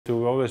So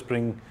we always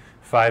bring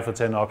 5 or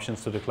 10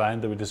 options to the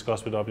client that we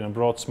discuss with them and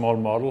brought small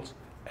models.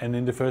 And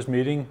in the first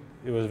meeting,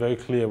 it was very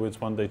clear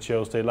which one they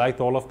chose. They liked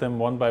all of them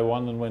one by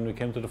one, and when we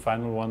came to the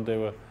final one,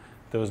 there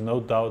was no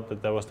doubt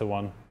that that was the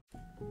one.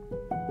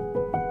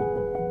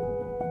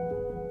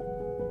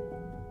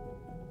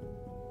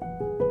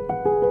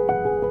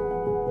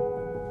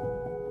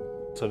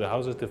 So the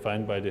house is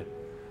defined by the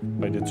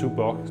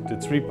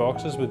 3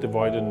 boxes with the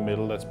void in the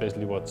middle. That's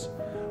basically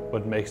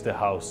what makes the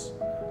house.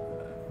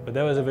 But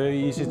that was a very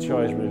easy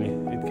choice, really.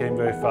 It came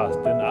very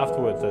fast. Then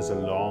afterwards, there's a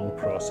long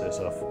process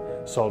of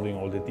solving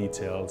all the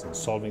details and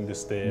solving the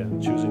stair,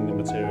 and choosing the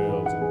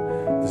materials,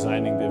 and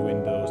designing the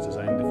windows,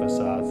 designing the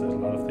facades. There's a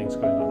lot of things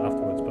going on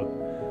afterwards, but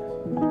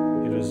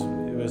it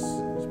was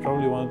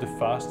probably one of the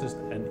fastest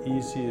and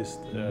easiest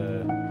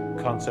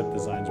concept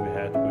designs we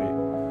had.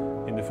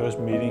 In the first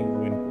meeting,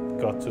 we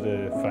got to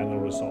the final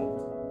result.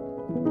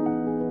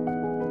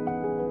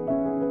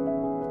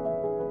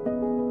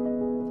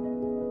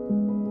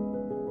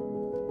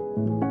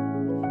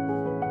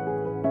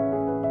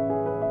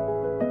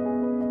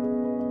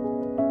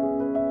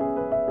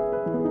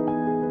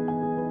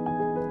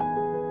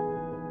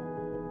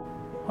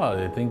 Well,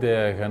 I think they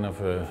are kind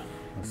of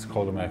let's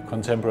call them a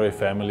contemporary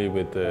family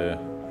with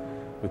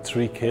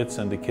 3 kids,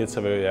 and the kids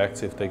are very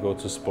active. They go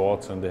to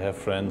sports and they have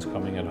friends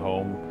coming at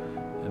home.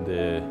 And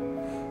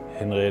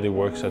Henriette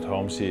works at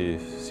home. She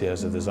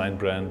has a design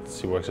brand.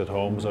 She works at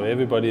home. So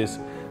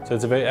so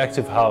it's a very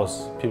active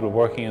house. People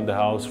working in the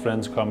house,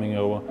 friends coming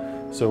over.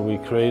 So we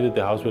created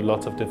the house with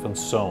lots of different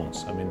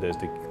zones. I mean, there's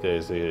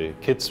the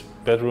kids'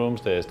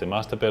 bedrooms, there's the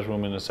master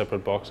bedroom in a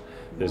separate box,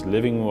 there's the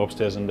living room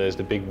upstairs, and there's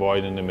the big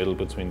void in the middle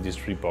between these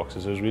 3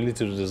 boxes. So it's really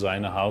to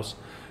design a house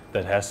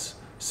that has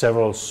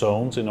several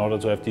zones in order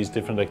to have these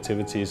different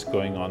activities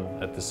going on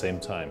at the same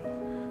time.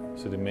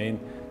 So the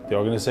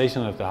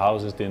organization of the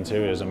house is the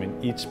interiors. I mean,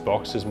 each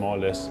box is more or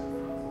less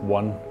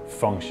one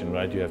function,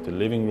 right? You have the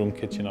living room,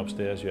 kitchen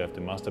upstairs, you have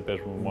the master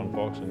bedroom, one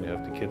box, and you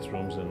have the kids'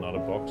 rooms in another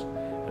box,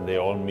 and they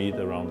all meet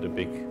around the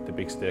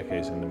big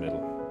staircase in the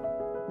middle.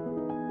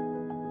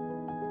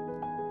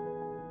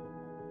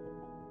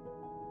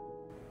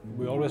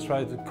 We always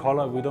try to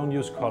color. We don't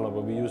use color,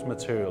 but we use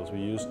materials. We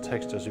use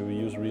textures. We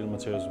use real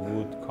materials: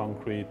 wood,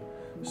 concrete,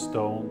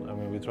 stone. I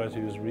mean, we try to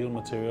use real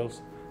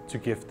materials to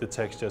give the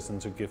textures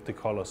and to give the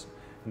colors.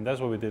 And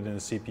that's what we did in the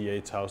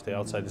CPH house. The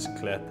outside is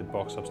clad, the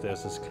box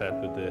upstairs is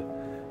clad with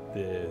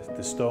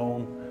the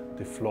stone.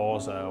 The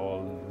floors are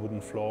all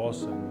wooden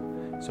floors,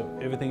 and so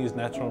everything is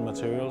natural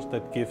materials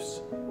that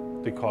gives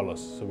the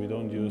colors. So we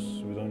don't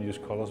use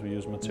colors. We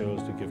use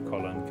materials to give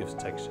color and gives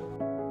texture.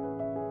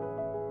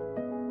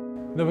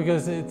 No,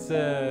 because it's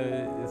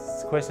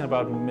a question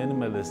about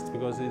minimalist.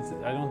 Because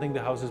I don't think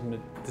the house is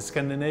the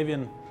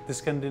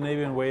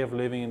Scandinavian way of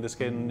living and the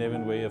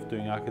Scandinavian way of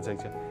doing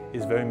architecture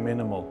is very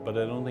minimal, but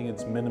I don't think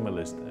it's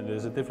minimalist. And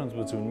there's a difference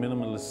between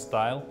minimalist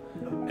style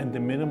and the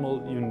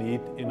minimal you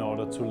need in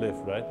order to live,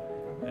 right?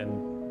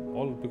 And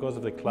all because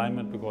of the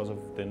climate, because of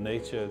the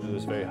nature that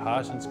is very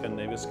harsh in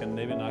Scandinavia.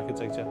 Scandinavian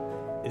architecture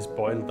is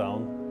boiled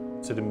down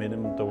to the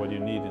minimum of what you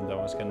need. In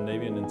our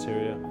Scandinavian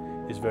interior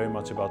is very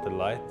much about the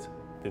light,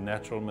 the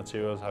natural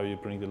materials, how you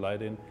bring the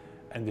light in,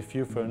 and the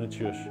few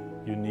furnitures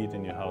you need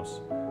in your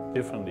house.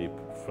 Differently,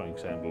 for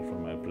example,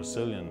 from a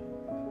Brazilian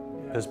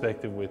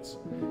perspective, which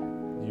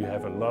you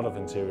have a lot of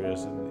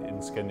interiors. In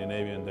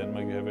Scandinavia and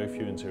Denmark, you have very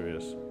few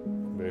interiors,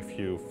 very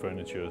few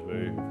furniture,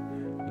 very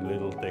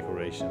little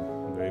decoration,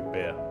 very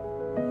bare.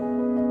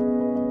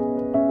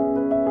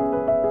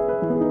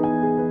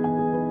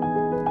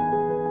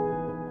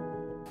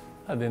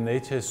 The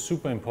nature is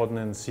super important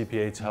in the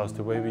CPH house.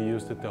 The way we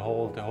used it, the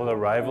whole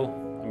arrival.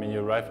 I mean, you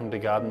arrive from the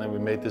garden and we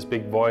made this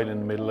big void in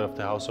the middle of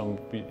the house. So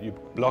you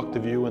block the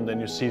view, and then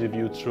you see the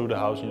view through the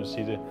house, and you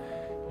see the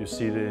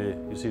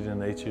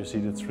nature, you see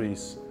the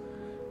trees.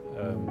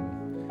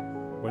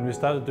 When we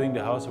started doing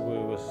the house, it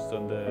was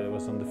on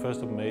the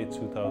 1st of May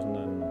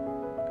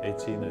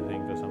 2018, I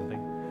think, or something.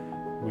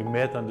 We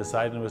met on the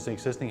site, and it was an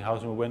existing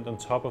house, and we went on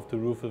top of the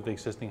roof of the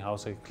existing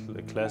house, a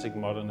classic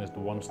modernist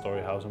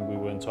 1-story house, and we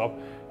were on top,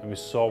 and we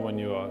saw when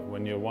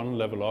you're one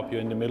level up, you're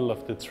in the middle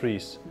of the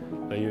trees,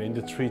 like you're in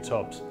the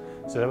treetops.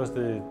 So that was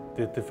the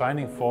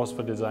defining force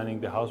for designing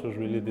the house, was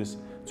really this,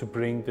 to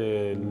bring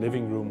the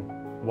living room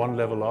one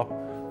level up,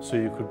 so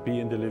you could be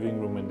in the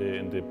living room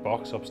in the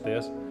box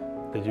upstairs,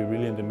 that you're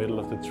really in the middle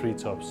of the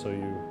treetops, so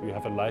you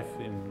have a life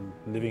in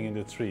living in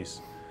the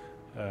trees.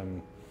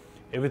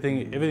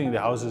 Everything in the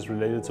house is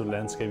related to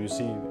landscape. You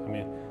see, I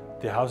mean,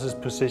 the house is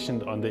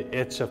positioned on the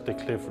edge of the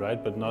cliff,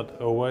 right, but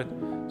not over it.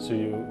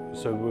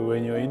 So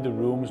when you're in the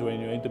rooms, when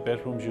you're in the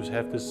bedrooms, you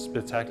have this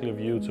spectacular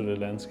view to the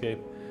landscape,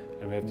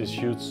 and we have these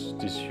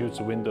huge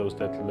windows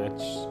that let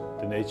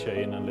the nature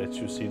in and let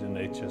you see the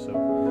nature. So.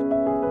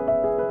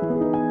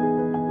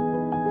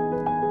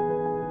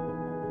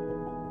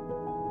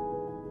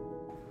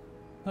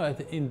 No,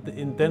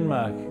 in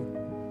Denmark,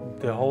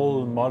 the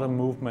whole modern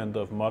movement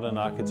of modern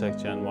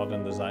architecture and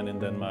modern design in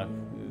Denmark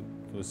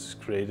was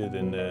created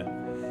in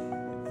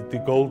the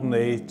golden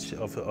age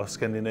of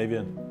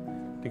Scandinavia.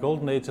 The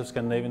golden age of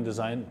Scandinavian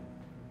design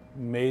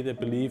made a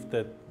belief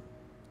that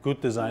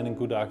good design and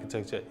good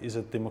architecture is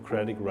a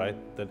democratic right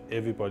that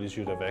everybody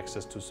should have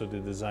access to. So the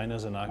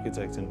designers and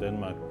architects in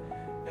Denmark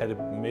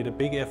made a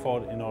big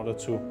effort in order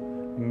to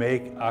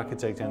make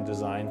architecture and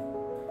design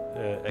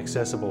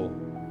accessible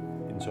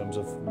in terms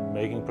of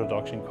making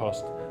production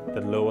cost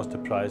that lowers the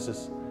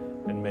prices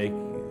and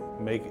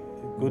make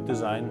good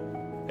design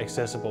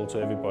accessible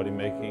to everybody,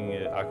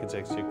 making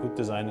architecture, good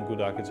design and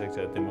good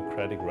architecture a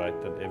democratic right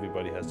that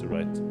everybody has the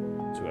right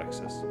to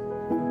access.